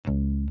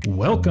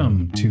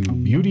Welcome to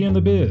Beauty and the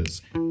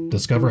Biz.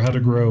 Discover how to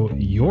grow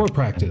your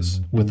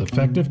practice with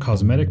effective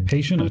cosmetic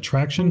patient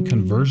attraction,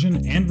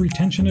 conversion, and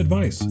retention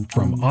advice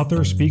from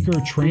author, speaker,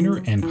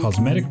 trainer, and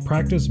cosmetic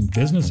practice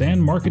business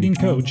and marketing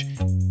coach,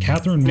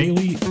 Catherine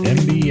Maley,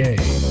 MBA.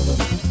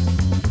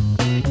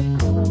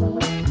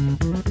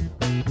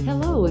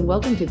 Hello, and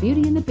welcome to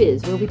Beauty and the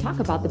Biz, where we talk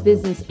about the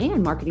business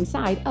and marketing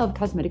side of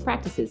cosmetic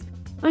practices.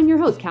 I'm your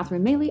host,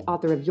 Catherine Maley,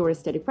 author of Your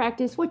Aesthetic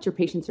Practice, What Your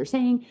Patients Are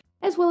Saying,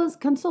 as well as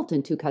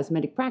consultant to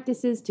cosmetic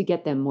practices to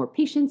get them more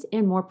patients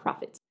and more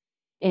profits.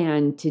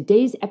 And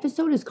today's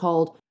episode is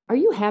called, Are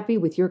You Happy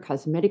with Your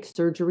Cosmetic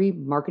Surgery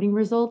Marketing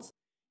Results?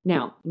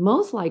 Now,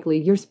 most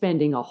likely you're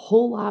spending a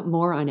whole lot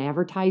more on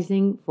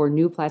advertising for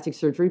new plastic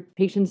surgery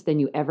patients than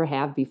you ever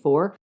have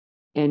before.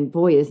 And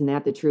boy, isn't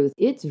that the truth.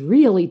 It's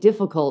really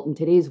difficult in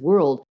today's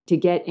world to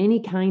get any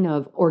kind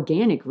of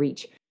organic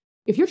reach.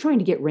 If you're trying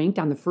to get ranked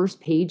on the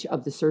first page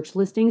of the search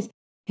listings,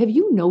 have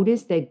you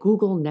noticed that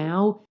Google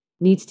now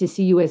needs to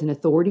see you as an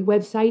authority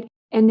website?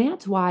 And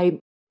that's why,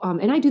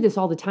 and I do this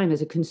all the time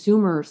as a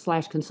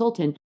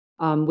consumer/consultant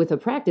with a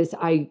practice,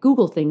 I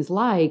Google things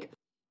like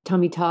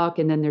tummy tuck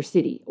and then their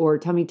city, or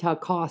tummy tuck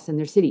costs and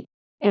their city.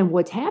 And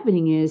what's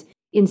happening is,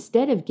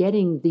 instead of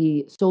getting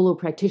the solo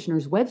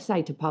practitioner's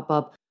website to pop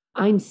up,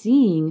 I'm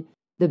seeing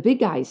the big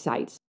guy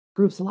sites,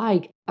 groups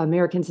like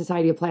American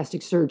Society of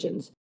Plastic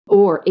Surgeons,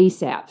 or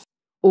AACS,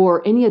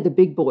 or any of the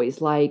big boys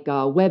like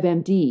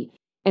WebMD.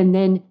 And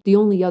then the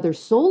only other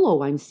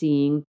solo I'm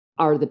seeing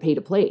are the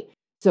pay-to-play.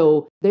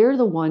 So they're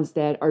the ones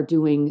that are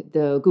doing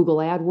the Google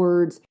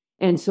AdWords.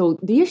 And so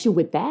the issue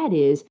with that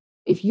is,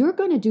 if you're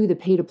going to do the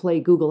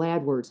pay-to-play Google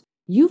AdWords,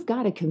 you've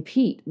got to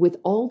compete with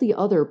all the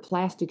other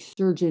plastic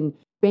surgeon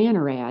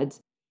banner ads.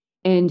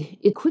 And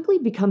it quickly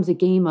becomes a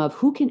game of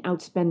who can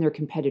outspend their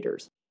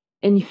competitors.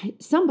 And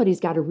somebody's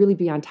got to really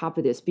be on top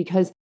of this,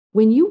 because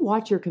when you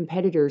watch your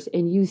competitors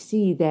and you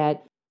see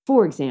that,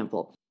 for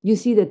example, you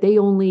see that they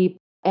only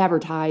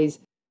advertise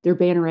their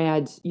banner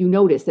ads, you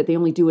notice that they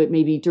only do it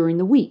maybe during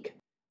the week,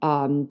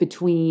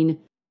 between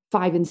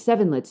 5 and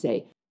 7, let's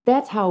say.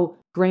 That's how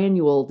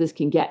granular this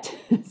can get.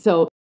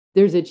 So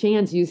there's a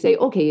chance you say,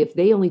 okay, if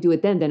they only do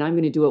it then I'm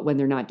going to do it when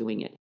they're not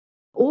doing it.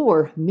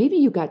 Or maybe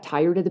you got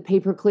tired of the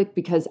pay-per-click,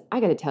 because I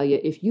got to tell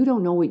you, if you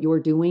don't know what you're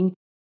doing,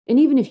 and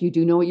even if you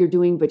do know what you're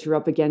doing, but you're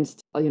up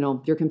against,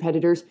 your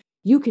competitors,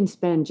 you can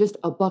spend just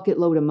a bucket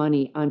load of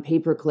money on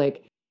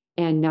pay-per-click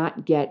and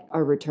not get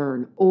a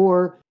return.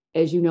 Or,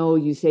 as you know,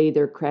 you say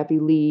they're crappy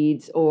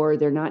leads, or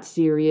they're not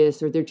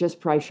serious, or they're just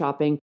price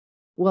shopping.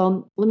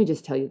 Well, let me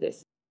just tell you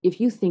this.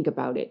 If you think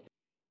about it,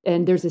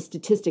 and there's a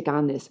statistic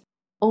on this,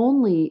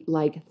 only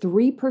like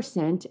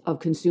 3%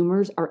 of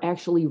consumers are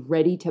actually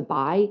ready to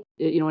buy,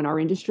 in our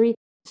industry.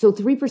 So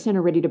 3%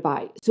 are ready to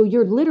buy. So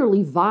you're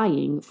literally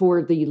vying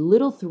for the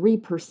little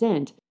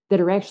 3% that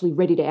are actually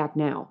ready to act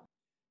now.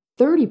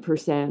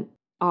 30%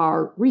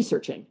 are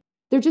researching.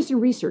 They're just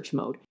in research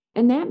mode.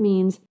 And that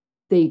means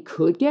they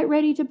could get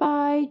ready to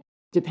buy,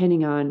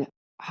 depending on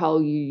how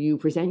you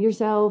present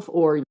yourself,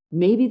 or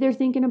maybe they're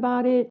thinking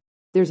about it.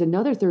 There's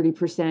another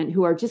 30%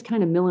 who are just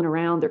kind of milling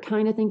around. They're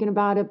kind of thinking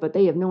about it, but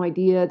they have no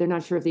idea. They're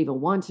not sure if they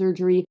even want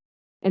surgery.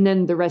 And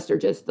then the rest are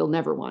just, they'll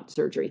never want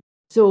surgery.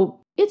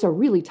 So it's a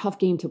really tough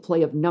game to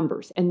play of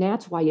numbers. And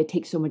that's why it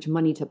takes so much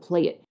money to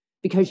play it,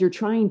 because you're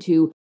trying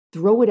to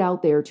throw it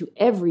out there to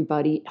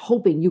everybody,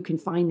 hoping you can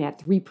find that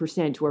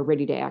 3% who are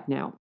ready to act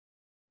now.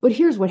 But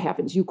here's what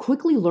happens. You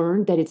quickly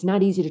learn that it's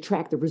not easy to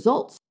track the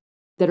results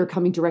that are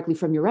coming directly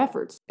from your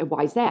efforts. And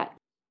why is that?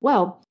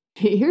 Well,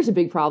 here's a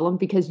big problem,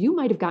 because you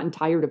might have gotten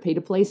tired of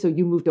pay-to-play, so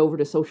you moved over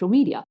to social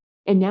media.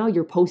 And now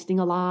you're posting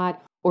a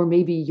lot, or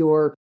maybe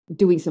you're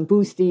doing some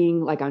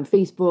boosting like on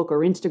Facebook or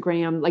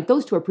Instagram. Like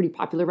those two are pretty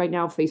popular right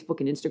now, Facebook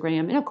and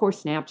Instagram, and of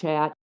course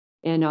Snapchat.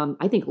 And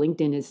I think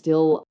LinkedIn is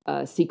still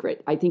a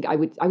secret. I think I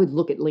would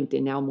look at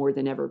LinkedIn now more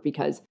than ever,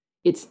 because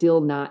it's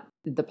still not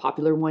the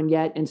popular one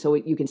yet. And so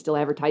you can still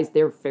advertise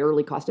there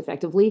fairly cost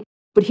effectively.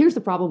 But here's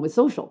the problem with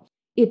social.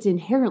 It's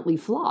inherently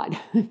flawed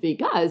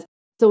because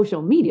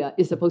social media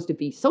is supposed to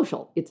be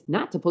social. It's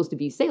not supposed to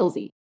be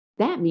salesy.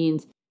 That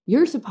means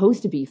you're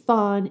supposed to be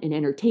fun and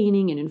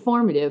entertaining and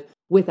informative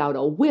without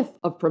a whiff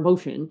of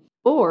promotion,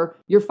 or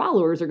your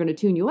followers are going to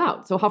tune you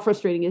out. So how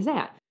frustrating is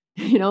that?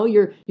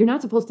 You're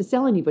not supposed to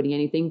sell anybody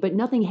anything, but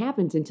nothing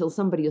happens until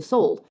somebody is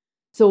sold.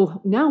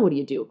 So now what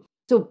do?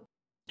 So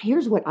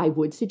here's what I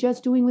would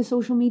suggest doing with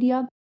social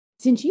media.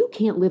 Since you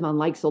can't live on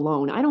likes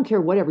alone, I don't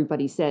care what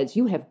everybody says,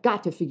 you have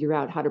got to figure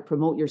out how to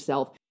promote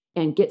yourself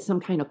and get some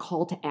kind of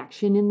call to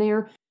action in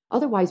there.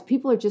 Otherwise,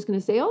 people are just going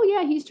to say, oh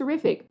yeah, he's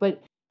terrific,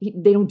 but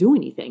they don't do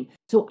anything.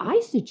 So I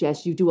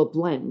suggest you do a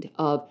blend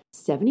of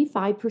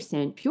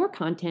 75% pure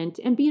content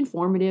and be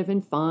informative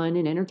and fun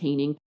and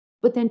entertaining,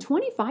 but then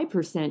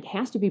 25%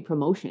 has to be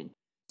promotion.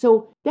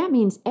 So that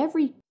means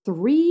every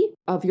 3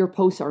 of your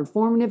posts are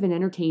informative and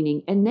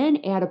entertaining, and then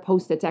add a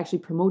post that's actually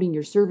promoting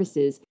your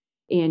services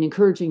and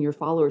encouraging your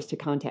followers to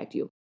contact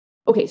you.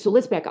 Okay, so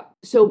let's back up.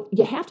 So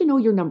you have to know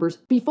your numbers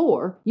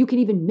before you can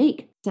even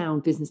make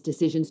sound business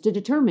decisions to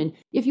determine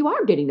if you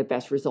are getting the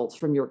best results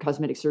from your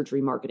cosmetic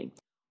surgery marketing.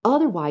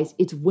 Otherwise,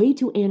 it's way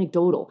too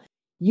anecdotal.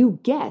 You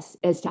guess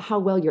as to how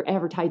well your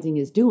advertising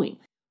is doing,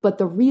 but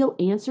the real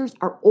answers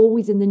are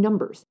always in the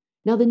numbers.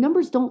 Now, the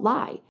numbers don't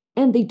lie,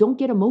 and they don't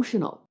get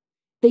emotional.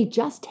 They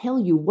just tell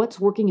you what's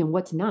working and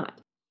what's not.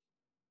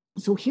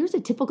 So here's a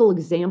typical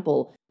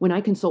example when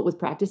I consult with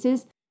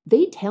practices.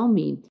 They tell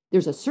me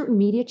there's a certain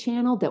media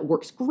channel that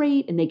works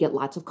great and they get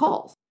lots of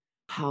calls.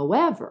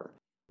 However,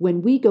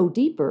 when we go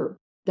deeper,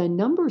 the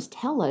numbers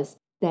tell us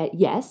that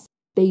yes,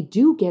 they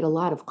do get a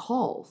lot of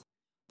calls,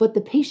 but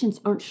the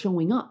patients aren't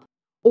showing up,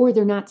 or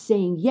they're not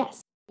saying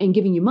yes and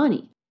giving you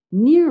money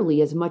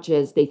nearly as much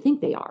as they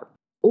think they are,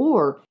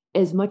 or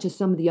as much as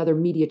some of the other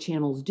media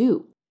channels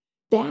do.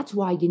 That's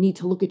why you need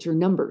to look at your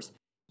numbers.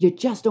 You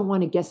just don't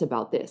want to guess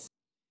about this.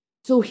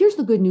 So here's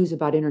the good news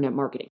about internet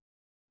marketing.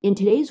 In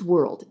today's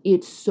world,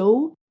 it's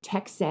so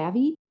tech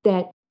savvy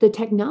that the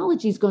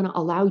technology is going to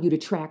allow you to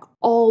track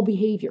all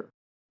behavior.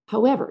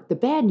 However, the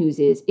bad news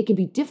is it can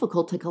be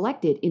difficult to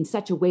collect it in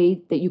such a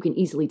way that you can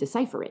easily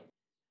decipher it.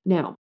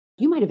 Now,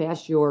 you might have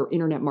asked your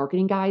internet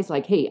marketing guys,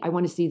 like, hey, I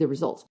want to see the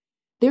results.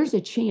 There's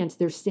a chance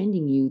they're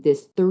sending you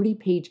this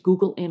 30-page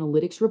Google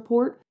Analytics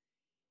report,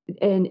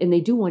 and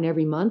they do one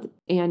every month.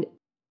 And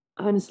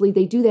honestly,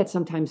 they do that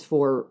sometimes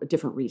for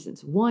different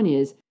reasons. One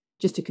is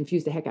just to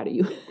confuse the heck out of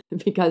you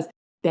because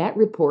that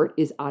report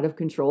is out of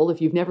control. If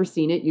you've never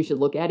seen it, you should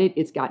look at it.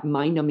 It's got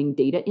mind-numbing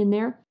data in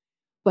there.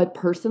 But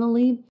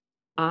personally,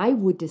 I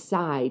would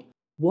decide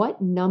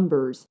what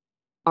numbers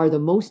are the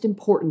most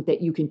important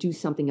that you can do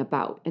something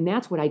about. And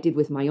that's what I did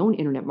with my own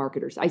internet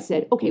marketers. I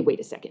said, okay, wait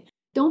a second.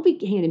 Don't be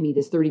handing me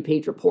this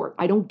 30-page report.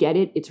 I don't get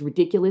it. It's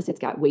ridiculous. It's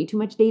got way too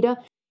much data.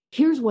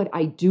 Here's what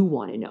I do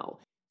want to know.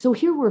 So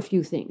here were a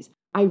few things.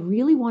 I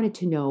really wanted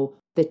to know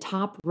the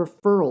top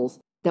referrals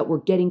that were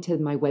getting to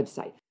my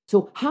website.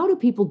 So how do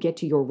people get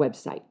to your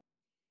website?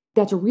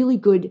 That's a really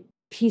good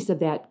piece of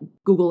that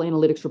Google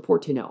Analytics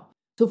report to know.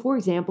 So for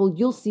example,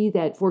 you'll see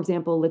that, for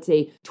example, let's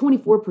say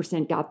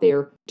 24% got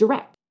there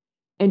direct.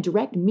 And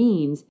direct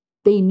means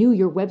they knew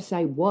your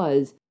website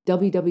was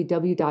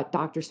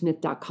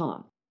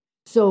www.drsmith.com.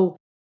 So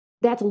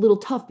that's a little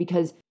tough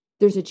because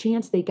there's a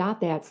chance they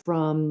got that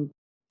from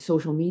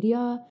social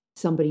media,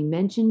 somebody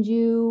mentioned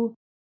you,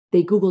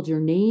 they Googled your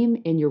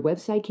name and your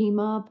website came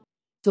up.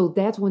 So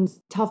that's one's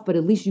tough, but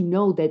at least you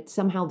know that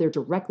somehow they're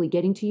directly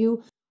getting to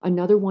you.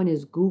 Another one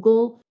is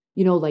Google,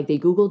 like they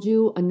Googled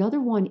you. Another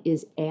one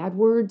is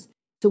AdWords.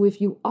 So if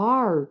you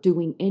are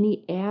doing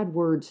any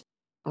AdWords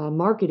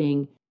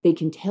marketing, they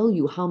can tell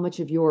you how much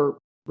of your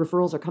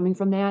referrals are coming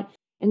from that.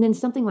 And then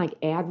something like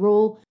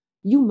AdRoll,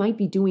 you might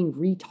be doing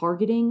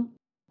retargeting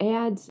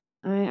ads.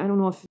 I don't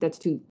know if that's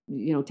too,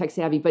 tech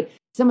savvy, but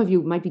some of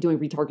you might be doing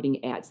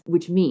retargeting ads,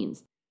 which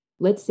means,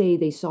 let's say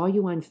they saw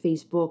you on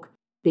Facebook,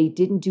 they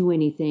didn't do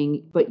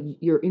anything, but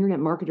your internet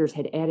marketers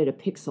had added a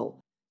pixel.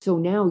 So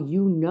now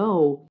you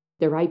know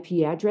their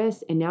IP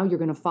address, and now you're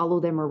going to follow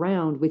them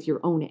around with your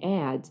own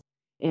ads.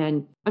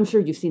 And I'm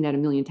sure you've seen that a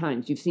million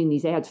times. You've seen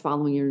these ads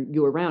following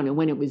you around. And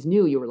when it was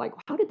new, you were like,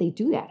 how did they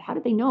do that? How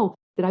did they know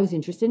that I was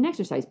interested in an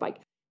exercise bike?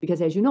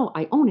 Because as you know,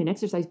 I own an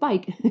exercise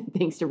bike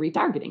thanks to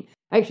retargeting.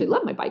 I actually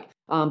love my bike.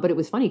 But it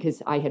was funny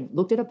because I had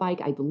looked at a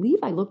bike. I believe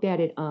I looked at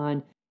it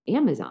on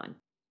Amazon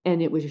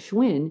and it was a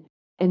Schwinn.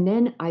 And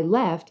then I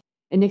left.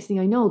 And next thing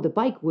I know, the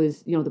bike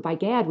was, the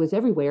bike ad was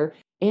everywhere.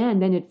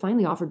 And then it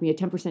finally offered me a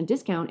 10%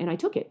 discount and I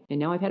took it. And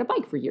now I've had a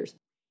bike for years.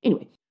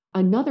 Anyway,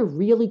 another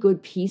really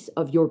good piece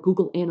of your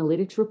Google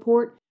Analytics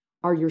report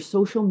are your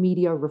social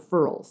media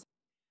referrals.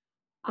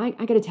 I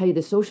got to tell you,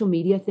 the social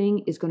media thing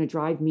is going to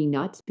drive me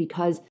nuts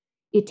because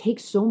it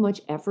takes so much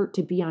effort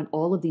to be on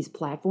all of these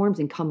platforms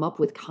and come up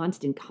with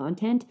constant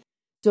content.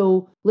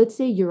 So let's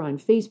say you're on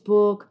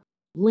Facebook,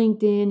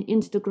 LinkedIn,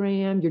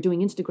 Instagram, you're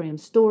doing Instagram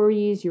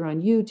stories, you're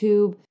on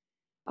YouTube,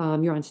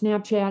 you're on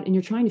Snapchat, and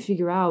you're trying to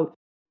figure out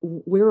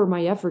where are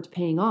my efforts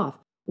paying off.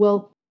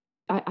 Well,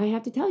 I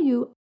have to tell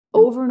you,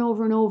 over and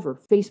over and over,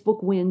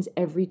 Facebook wins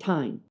every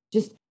time,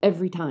 just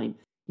every time.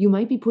 You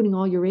might be putting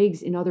all your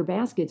eggs in other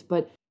baskets,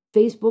 but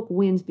Facebook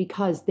wins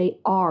because they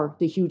are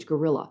the huge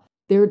gorilla.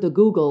 They're the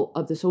Google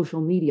of the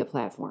social media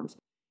platforms.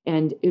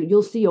 And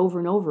you'll see over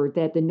and over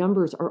that the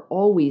numbers are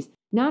always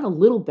not a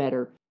little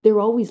better. They're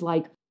always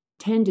like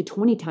 10 to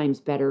 20 times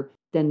better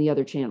than the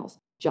other channels.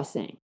 Just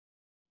saying.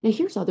 Now,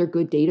 here's other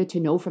good data to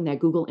know from that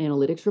Google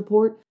Analytics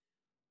report.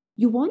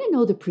 You want to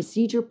know the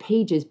procedure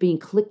pages being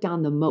clicked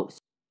on the most.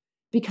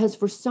 Because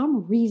for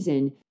some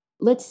reason,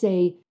 let's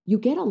say you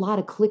get a lot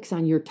of clicks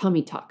on your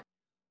tummy tuck.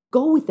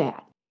 Go with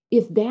that.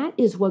 If that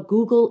is what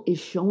Google is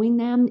showing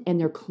them and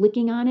they're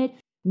clicking on it,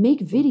 make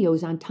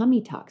videos on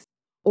tummy tucks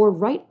or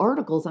write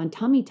articles on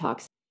tummy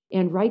tucks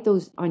and write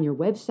those on your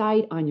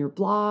website, on your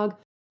blog,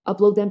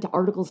 upload them to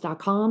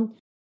articles.com.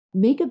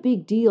 Make a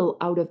big deal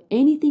out of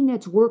anything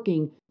that's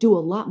working, do a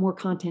lot more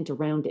content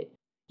around it.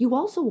 You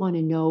also want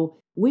to know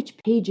which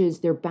pages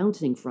they're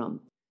bouncing from.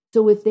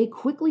 So if they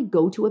quickly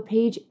go to a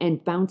page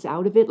and bounce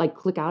out of it, like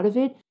click out of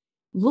it,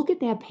 look at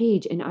that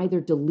page and either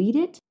delete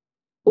it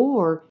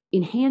or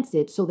enhance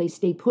it so they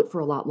stay put for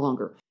a lot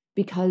longer,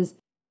 because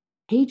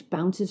page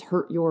bounces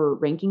hurt your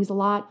rankings a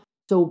lot.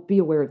 So be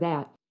aware of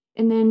that.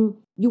 And then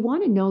you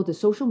want to know the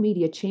social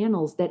media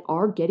channels that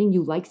are getting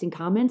you likes and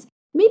comments.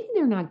 Maybe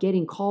they're not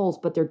getting calls,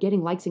 but they're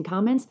getting likes and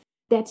comments.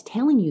 That's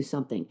telling you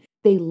something.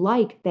 They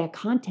like that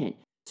content.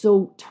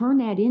 So turn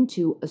that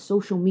into a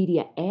social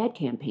media ad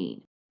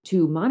campaign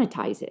to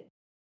monetize it.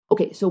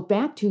 Okay, so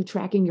back to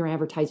tracking your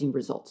advertising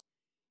results.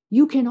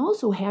 You can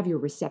also have your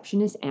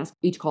receptionist ask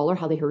each caller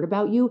how they heard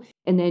about you,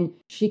 and then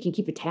she can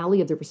keep a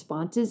tally of the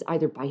responses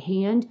either by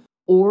hand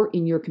or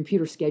in your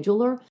computer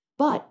scheduler.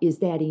 But is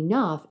that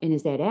enough, and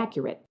is that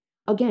accurate?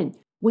 Again,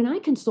 when I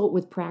consult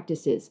with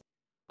practices,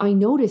 I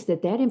notice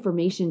that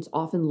information is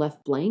often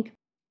left blank,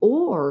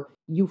 or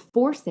you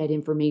force that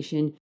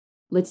information.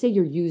 Let's say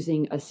you're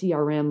using a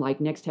CRM like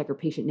NextTech or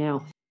Patient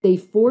Now. They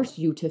force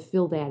you to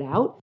fill that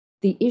out.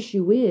 The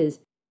issue is,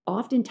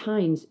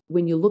 oftentimes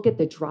when you look at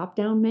the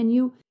drop-down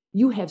menu,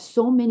 you have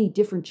so many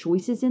different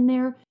choices in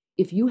there.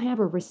 If you have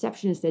a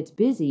receptionist that's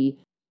busy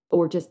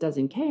or just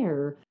doesn't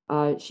care,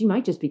 she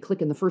might just be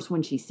clicking the first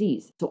one she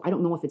sees. So I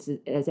don't know if it's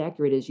as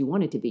accurate as you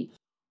want it to be.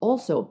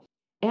 Also,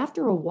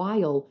 after a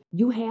while,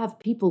 you have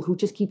people who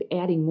just keep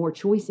adding more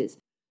choices.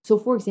 So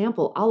for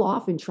example, I'll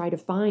often try to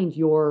find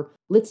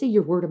let's say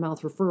your word of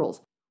mouth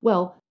referrals.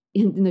 Well,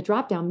 in the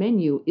drop-down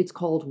menu, it's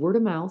called word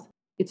of mouth.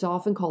 It's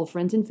often called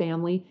friends and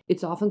family.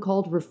 It's often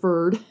called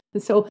referred.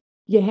 So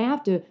you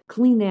have to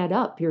clean that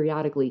up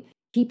periodically.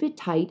 Keep it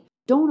tight.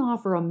 Don't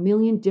offer a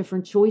million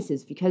different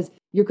choices because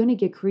you're going to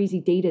get crazy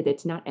data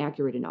that's not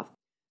accurate enough.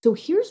 So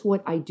here's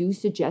what I do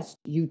suggest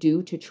you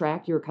do to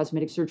track your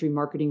cosmetic surgery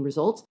marketing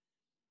results.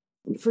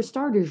 For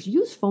starters,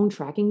 use phone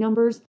tracking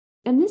numbers,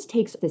 and this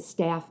takes the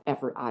staff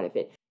effort out of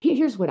it.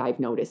 Here's what I've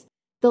noticed.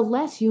 The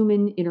less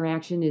human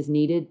interaction is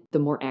needed, the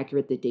more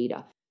accurate the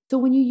data. So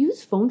when you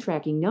use phone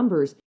tracking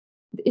numbers,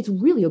 it's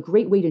really a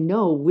great way to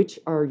know which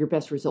are your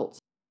best results.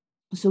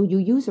 So you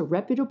use a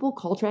reputable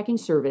call tracking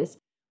service.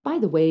 By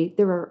the way,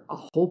 there are a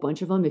whole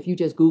bunch of them. If you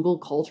just Google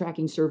call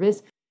tracking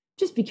service,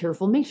 just be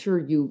careful. Make sure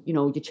you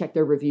check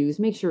their reviews.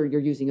 Make sure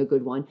you're using a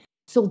good one.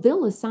 So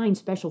they'll assign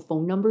special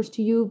phone numbers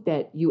to you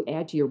that you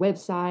add to your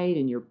website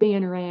and your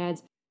banner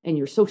ads and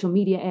your social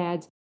media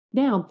ads.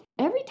 Now,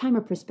 every time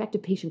a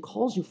prospective patient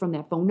calls you from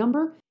that phone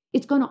number,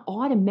 it's going to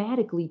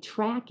automatically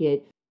track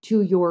it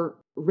to your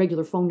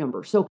regular phone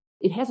number. So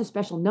it has a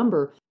special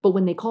number, but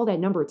when they call that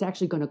number, it's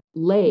actually going to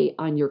lay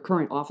on your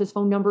current office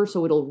phone number.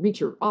 So it'll reach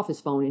your office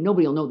phone and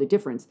nobody will know the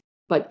difference.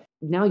 But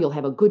now you'll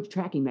have a good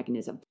tracking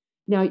mechanism.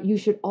 Now, you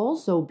should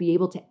also be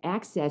able to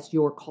access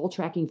your call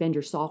tracking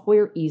vendor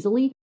software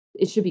easily.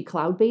 It should be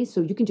cloud-based,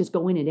 so you can just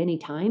go in at any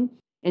time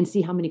and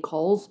see how many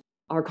calls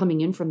are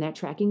coming in from that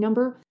tracking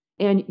number.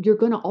 And you're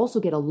going to also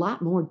get a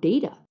lot more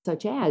data,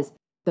 such as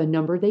the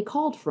number they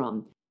called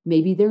from,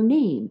 maybe their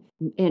name,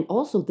 and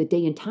also the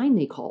day and time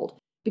they called,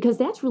 because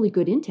that's really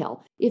good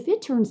intel. If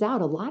it turns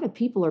out a lot of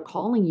people are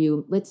calling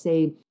you, let's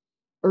say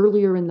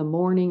earlier in the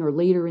morning or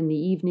later in the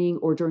evening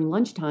or during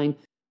lunchtime,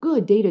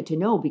 good data to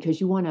know because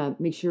you want to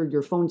make sure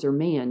your phones are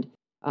manned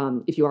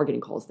if you are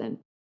getting calls then.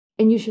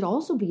 And you should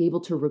also be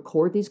able to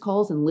record these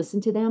calls and listen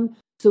to them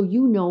so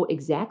you know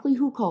exactly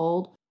who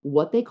called,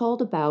 what they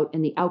called about,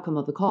 and the outcome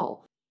of the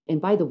call.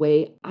 And by the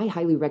way, I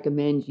highly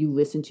recommend you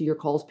listen to your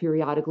calls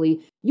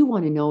periodically. You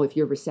want to know if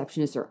your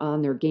receptionists are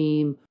on their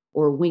game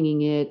or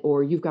winging it,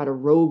 or you've got a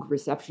rogue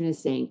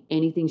receptionist saying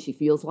anything she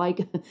feels like.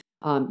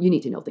 You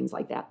need to know things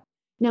like that.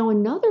 Now,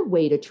 another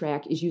way to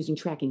track is using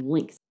tracking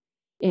links.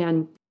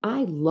 And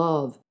I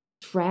love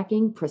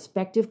tracking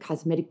prospective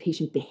cosmetic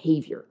patient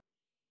behavior.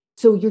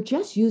 So you're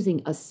just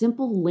using a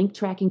simple link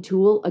tracking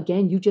tool.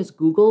 Again, you just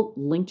Google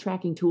link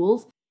tracking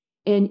tools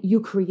and you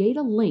create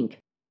a link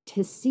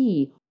to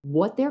see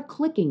what they're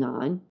clicking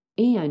on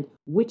and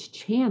which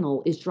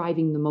channel is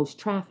driving the most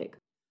traffic.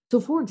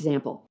 So for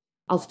example,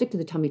 I'll stick to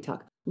the tummy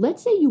tuck.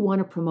 Let's say you want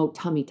to promote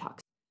tummy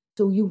tucks.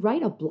 So you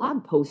write a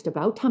blog post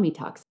about tummy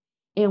tucks,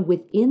 and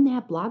within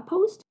that blog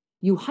post,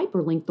 you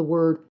hyperlink the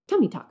word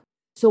tummy tuck.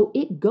 So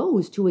it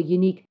goes to a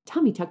unique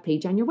tummy tuck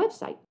page on your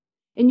website.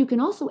 And you can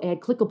also add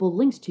clickable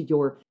links to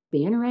your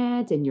banner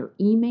ads and your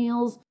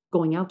emails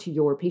going out to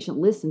your patient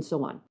lists and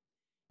so on.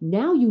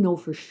 Now you know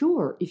for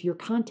sure if your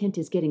content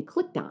is getting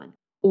clicked on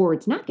or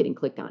it's not getting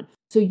clicked on.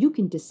 So you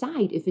can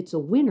decide if it's a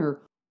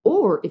winner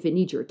or if it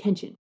needs your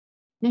attention.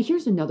 Now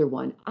here's another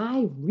one.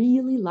 I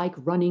really like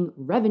running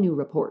revenue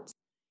reports.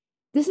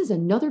 This is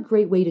another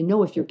great way to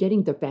know if you're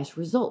getting the best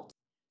results.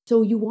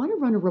 So you want to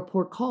run a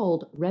report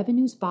called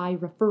Revenues by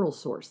Referral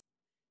Source,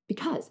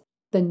 because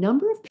the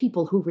number of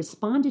people who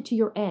responded to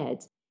your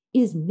ads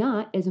is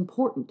not as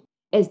important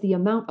as the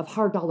amount of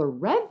hard dollar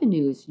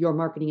revenues your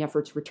marketing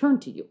efforts return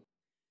to you.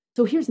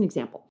 So here's an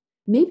example.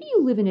 Maybe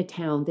you live in a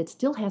town that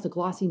still has a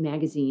glossy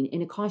magazine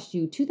and it costs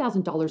you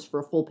 $2,000 for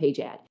a full page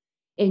ad,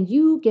 and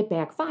you get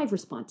back 5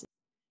 responses.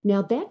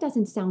 Now that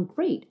doesn't sound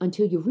great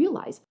until you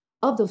realize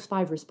of those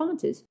 5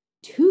 responses,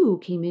 2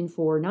 came in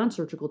for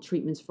non-surgical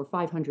treatments for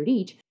 $500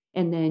 each,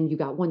 and then you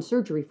got 1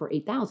 surgery for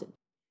 $8,000.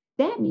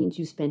 that means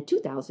you spend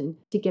 $2,000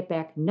 to get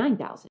back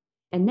 $9,000.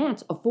 And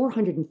that's a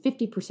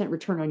 450%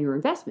 return on your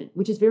investment,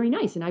 which is very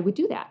nice. And I would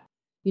do that,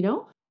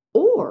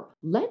 Or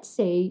let's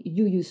say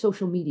you use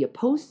social media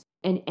posts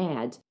and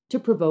ads to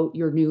promote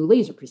your new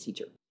laser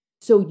procedure.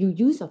 So you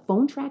use a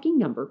phone tracking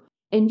number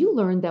and you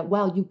learn that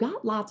while you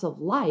got lots of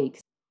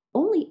likes,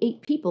 only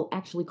 8 people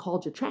actually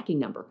called your tracking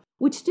number,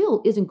 which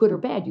still isn't good or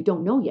bad. You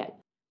don't know yet.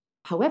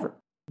 However,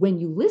 when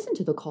you listen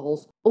to the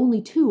calls,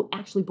 only 2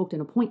 actually booked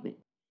an appointment.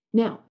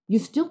 Now, you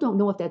still don't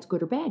know if that's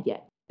good or bad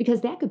yet,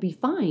 because that could be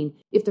fine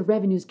if the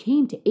revenues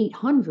came to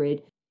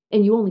 $800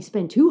 and you only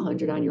spend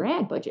 $200 on your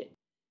ad budget.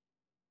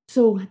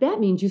 So that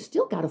means you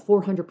still got a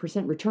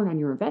 400% return on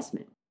your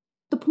investment.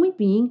 The point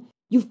being,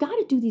 you've got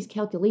to do these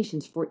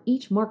calculations for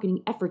each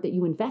marketing effort that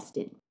you invest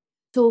in.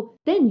 So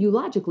then you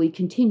logically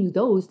continue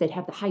those that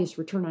have the highest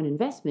return on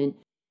investment,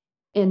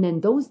 and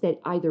then those that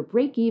either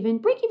break even.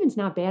 Break even's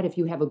not bad if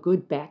you have a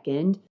good back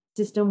end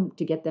system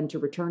to get them to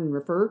return and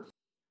refer.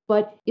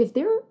 But if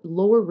they're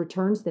lower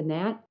returns than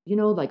that,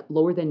 like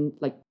lower than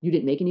like you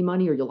didn't make any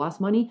money or you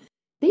lost money,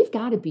 they've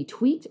got to be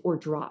tweaked or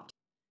dropped.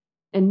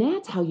 And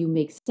that's how you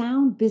make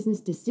sound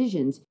business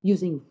decisions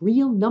using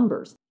real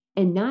numbers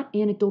and not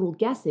anecdotal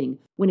guessing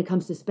when it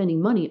comes to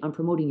spending money on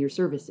promoting your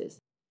services.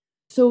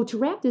 So to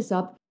wrap this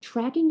up,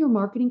 tracking your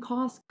marketing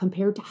costs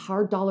compared to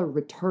hard dollar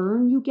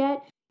return you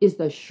get is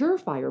the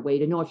surefire way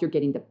to know if you're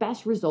getting the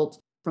best results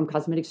from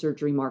cosmetic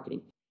surgery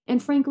marketing.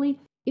 And frankly,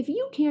 if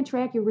you can't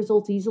track your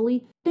results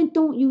easily, then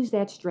don't use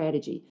that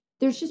strategy.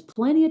 There's just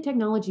plenty of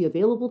technology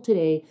available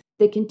today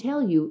that can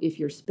tell you if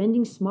you're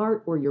spending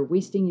smart or you're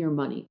wasting your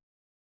money.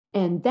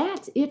 And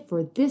that's it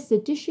for this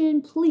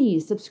edition.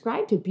 Please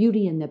subscribe to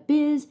Beauty and the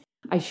Biz.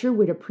 I sure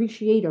would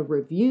appreciate a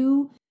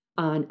review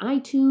on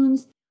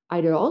iTunes.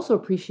 I'd also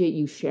appreciate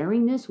you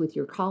sharing this with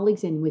your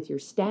colleagues and with your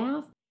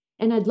staff.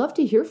 And I'd love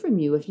to hear from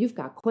you if you've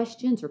got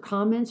questions or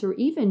comments or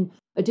even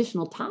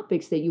additional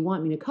topics that you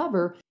want me to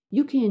cover.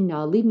 You can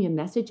leave me a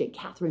message at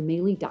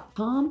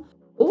catherinemaley.com,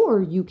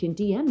 or you can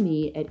DM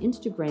me at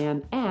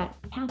Instagram at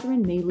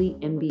Catherine Maley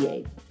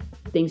MBA.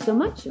 Thanks so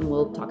much, and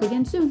we'll talk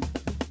again soon.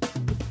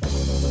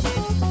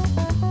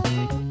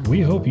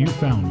 We hope you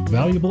found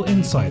valuable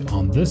insight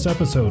on this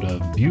episode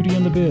of Beauty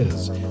and the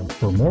Biz.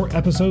 For more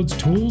episodes,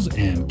 tools,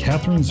 and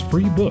Catherine's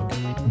free book,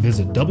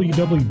 visit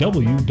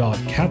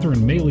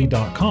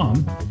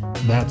www.catherinemaley.com.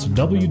 That's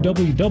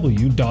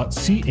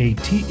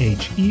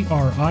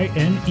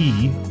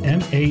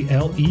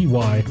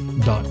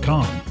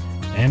www.catherinemaley.com.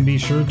 And be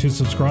sure to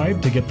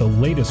subscribe to get the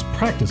latest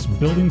practice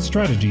building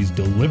strategies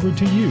delivered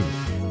to you.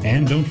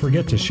 And don't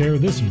forget to share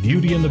this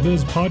Beauty and the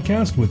Biz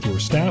podcast with your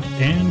staff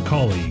and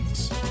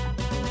colleagues.